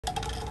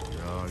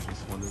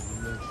just wanted to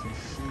let you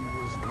see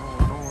what's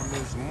going on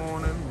this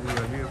morning. We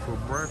are here for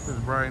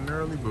breakfast bright and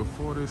early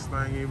before this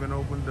thing even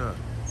opened up.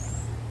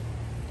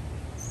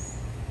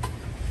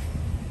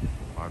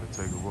 About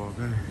to take a walk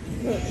in.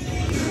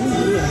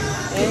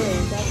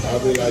 I'll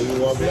be like,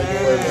 you want me to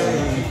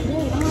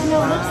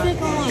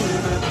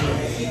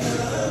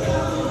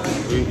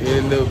We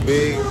in the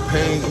big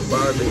pink,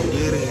 about to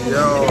get it,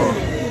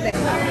 y'all.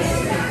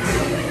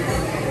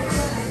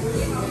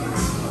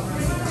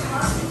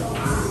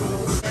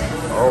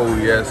 Oh,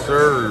 yes,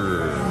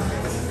 sir.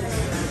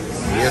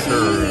 Yes,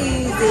 sir.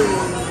 Cheesy,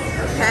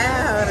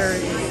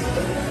 powdery.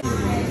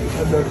 I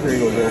know she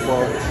ain't gonna go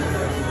far.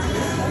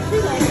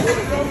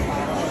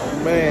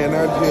 Man, I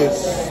just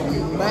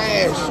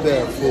smashed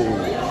that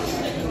food.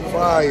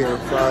 Fire,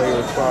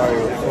 fire,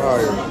 fire,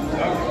 fire.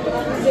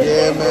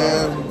 Yeah,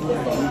 man.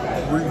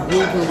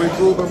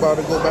 Regrouping, about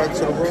to go back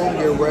to the room,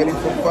 get ready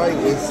for fight.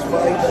 It's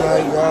fight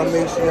night. Y'all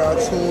make sure y'all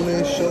tune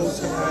in.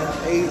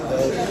 Showtime, 8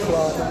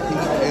 o'clock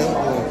p.m.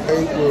 on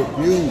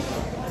pay-per-view.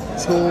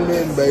 Tune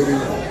in, baby.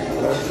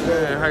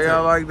 Man, how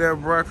y'all like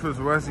that breakfast,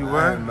 Wesley?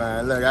 What? Hey,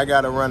 man, look, I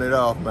gotta run it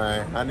off,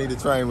 man. I need to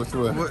train with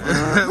Swift. What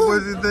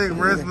you think,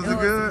 Rest? Was it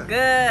good?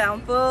 Good,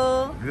 I'm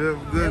full.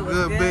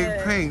 Good.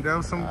 Big Pink. That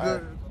was some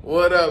good.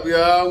 What up,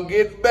 y'all? I'm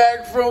getting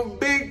back from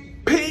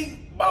Big Pink.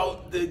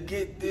 About to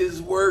get this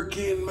work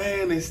in,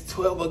 man. It's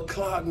 12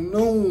 o'clock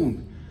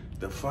noon.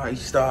 The fight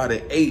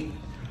started at 8.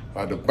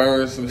 About to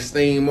burn some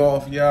steam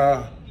off,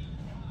 y'all.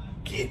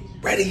 Get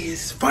ready.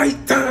 It's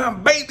fight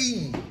time,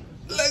 baby.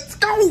 Let's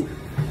go.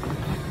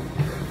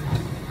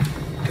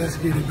 Let's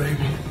get it,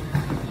 baby.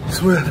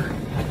 Swift.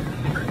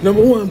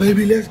 Number 1,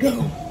 baby. Let's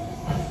go.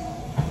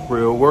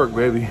 Real work,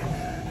 baby.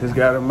 Just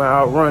got a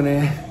mile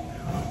running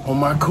on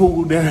my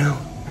cool down.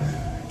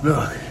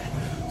 Look,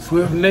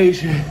 Swift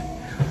Nation.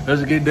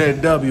 Let's get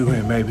that W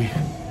in, baby.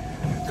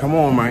 Come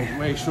on, man.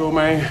 Make sure,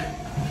 man,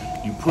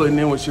 you putting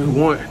in what you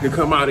want to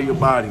come out of your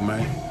body,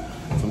 man.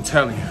 I'm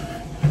telling you.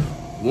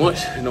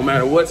 Once, no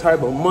matter what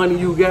type of money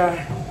you got,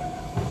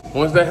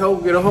 once that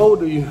help get a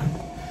hold of you,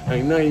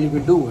 ain't nothing you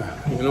can do.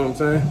 You know what I'm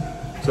saying?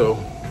 So,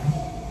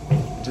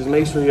 just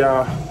make sure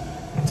y'all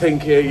taking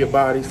care of your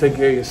bodies, taking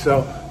care of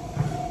yourself,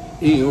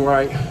 eating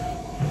right,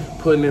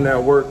 putting in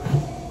that work.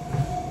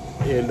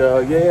 And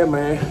yeah,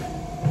 man.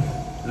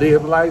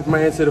 Live life,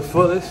 man, to the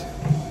fullest.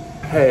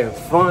 Have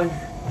fun.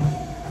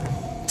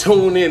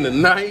 Tune in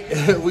tonight.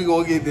 We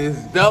gonna get this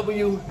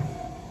W.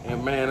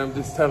 And man, I'm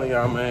just telling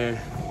y'all, man,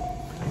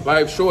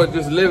 life's short,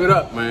 just live it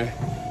up, man.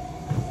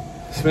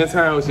 Spend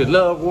time with your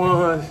loved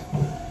ones.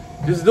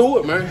 Just do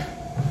it, man.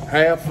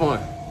 Have fun.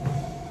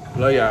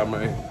 Love y'all,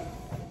 man.